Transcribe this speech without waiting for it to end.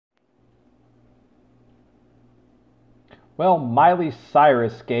Well, Miley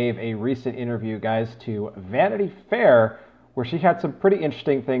Cyrus gave a recent interview, guys, to Vanity Fair, where she had some pretty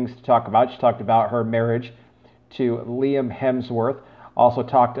interesting things to talk about. She talked about her marriage to Liam Hemsworth, also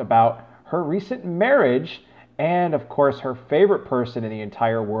talked about her recent marriage, and of course, her favorite person in the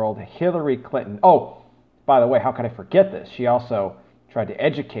entire world, Hillary Clinton. Oh, by the way, how could I forget this? She also tried to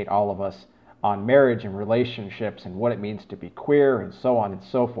educate all of us on marriage and relationships and what it means to be queer and so on and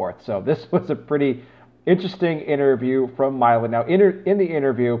so forth. So this was a pretty interesting interview from Miley. Now, in the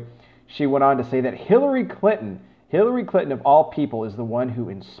interview, she went on to say that Hillary Clinton of all people, is the one who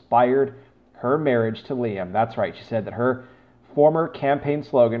inspired her marriage to Liam. That's right. She said that her former campaign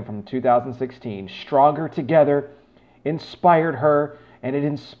slogan from 2016, "Stronger Together," inspired her, and it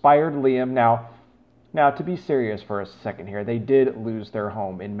inspired Liam. Now, to be serious for a second here, they did lose their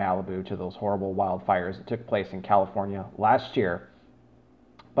home in Malibu to those horrible wildfires that took place in California last year.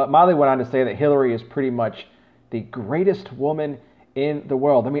 But Miley went on to say that Hillary is pretty much the greatest woman in the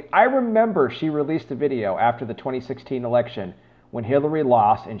world. I mean, I remember she released a video after the 2016 election when Hillary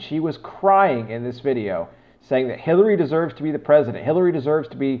lost, and she was crying in this video, saying that Hillary deserves to be the president. Hillary deserves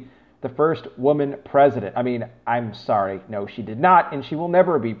to be the first woman president. I mean, I'm sorry. No, she did not, and she will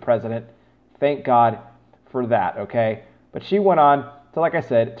never be president. Thank God for that, okay? But she went on to, like I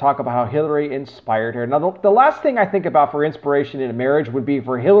said, talk about how Hillary inspired her. Now, the last thing I think about for inspiration in a marriage would be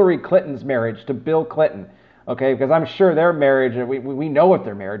for Hillary Clinton's marriage to Bill Clinton, okay? Because I'm sure their marriage, we know what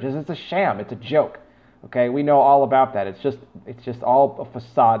their marriage is. It's a sham. It's a joke, okay? We know all about that. It's just all a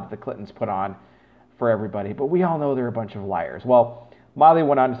facade that the Clintons put on for everybody. But we all know they're a bunch of liars. Well, Miley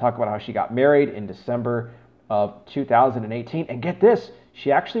went on to talk about how she got married in December of 2018. And get this,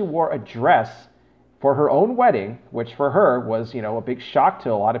 she actually wore a dress for her own wedding, which for her was, a big shock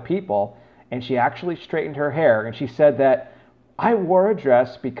to a lot of people. And she actually straightened her hair. And she said that, "I wore a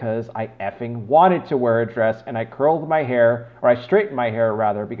dress because I effing wanted to wear a dress, and I curled my hair, or I straightened my hair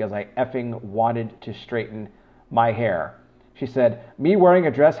rather, because I effing wanted to straighten my hair." She said, "Me wearing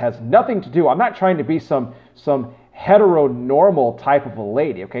a dress has nothing to do. I'm not trying to be some heteronormal type of a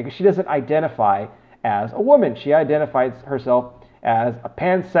lady," okay? Because she doesn't identify as a woman. She identifies herself as a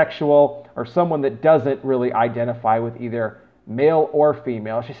pansexual, or someone that doesn't really identify with either male or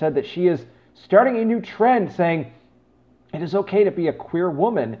female. She said that she is starting a new trend, saying it is okay to be a queer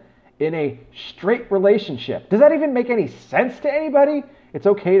woman in a straight relationship. Does that even make any sense to anybody? It's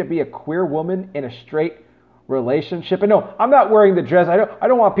okay to be a queer woman in a straight relationship. And no, I'm not wearing the dress. I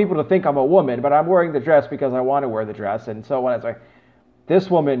don't want people to think I'm a woman, but I'm wearing the dress because I want to wear the dress. And so when it's like, this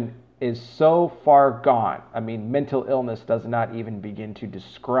woman is so far gone. I mean, mental illness does not even begin to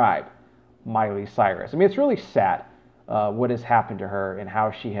describe Miley Cyrus. I mean, it's really sad what has happened to her and how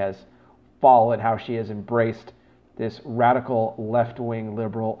she has fallen, how she has embraced this radical left-wing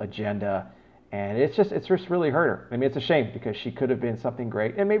liberal agenda. And it's just really hurt her. I mean, it's a shame because she could have been something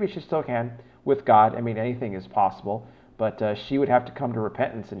great, and maybe she still can with God. I mean, anything is possible, but she would have to come to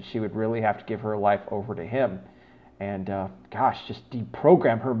repentance, and she would really have to give her life over to Him. And gosh, just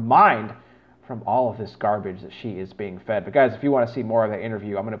deprogram her mind from all of this garbage that she is being fed. But guys, if you want to see more of that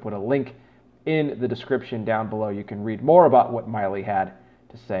interview, I'm going to put a link in the description down below. You can read more about what Miley had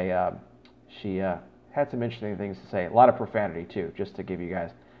to say. She had some interesting things to say. A lot of profanity too, just to give you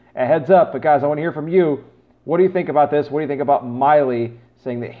guys a heads up. But guys, I want to hear from you. What do you think about this? What do you think about Miley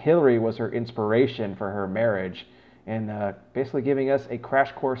saying that Hillary was her inspiration for her marriage, and basically giving us a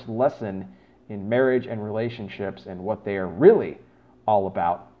crash course lesson in marriage and relationships and what they are really all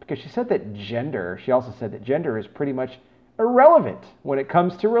about? Because she said that she also said that gender is pretty much irrelevant when it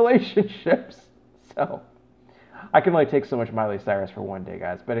comes to relationships. So I can only take so much Miley Cyrus for one day,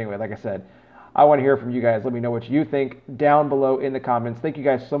 guys. But anyway, like I said, I want to hear from you guys. Let me know what you think down below in the comments. Thank you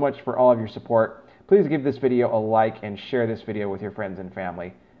guys so much for all of your support. Please give this video a like and share this video with your friends and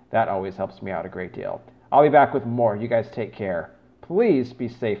family. That always helps me out a great deal. I'll be back with more. You guys take care. Please be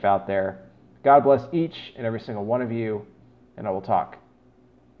safe out there. God bless each and every single one of you, and I will talk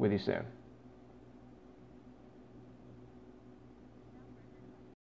with you soon.